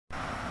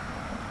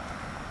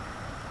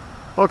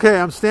Okay,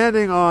 I'm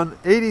standing on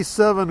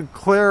 87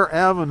 Clare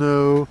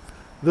Avenue.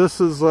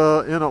 This is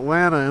in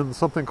Atlanta in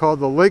something called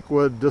the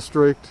Lakewood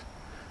District.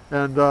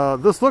 And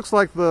this looks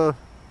like the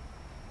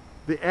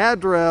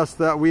address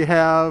that we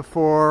have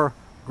for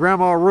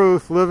Grandma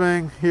Ruth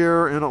living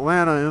here in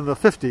Atlanta in the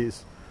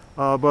 50s.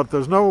 But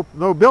there's no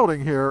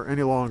building here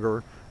any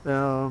longer.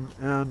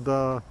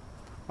 I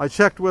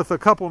checked with a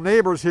couple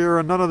neighbors here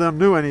and none of them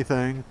knew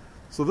anything.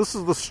 So this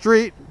is the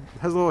street,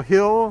 has a little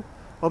hill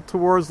up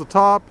towards the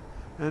top.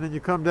 And then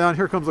you come down,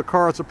 here comes a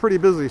car. It's a pretty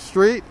busy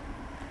street.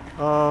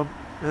 And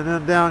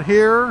then down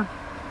here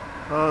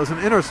is an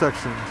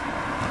intersection.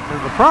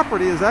 And the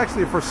property is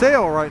actually for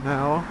sale right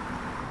now.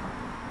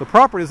 The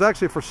property is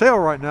actually for sale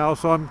right now,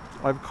 so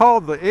I've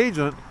called the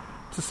agent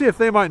to see if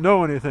they might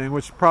know anything,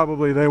 which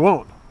probably they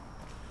won't.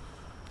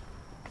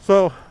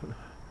 So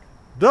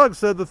Doug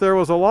said that there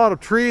was a lot of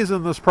trees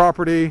in this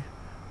property,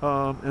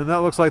 and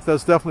that looks like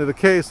that's definitely the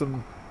case,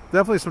 and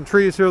definitely some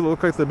trees here that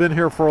look like they've been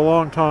here for a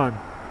long time.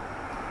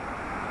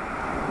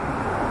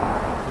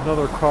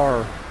 Another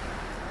car.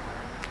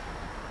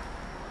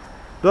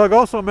 Doug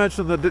also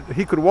mentioned that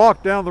he could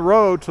walk down the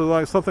road to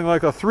like something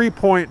like a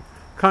 3-point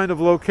kind of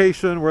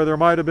location where there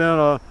might have been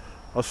a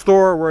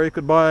store where he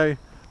could buy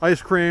ice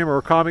cream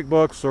or comic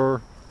books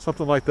or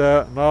something like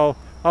that. And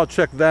I'll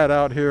check that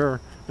out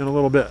here in a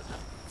little bit.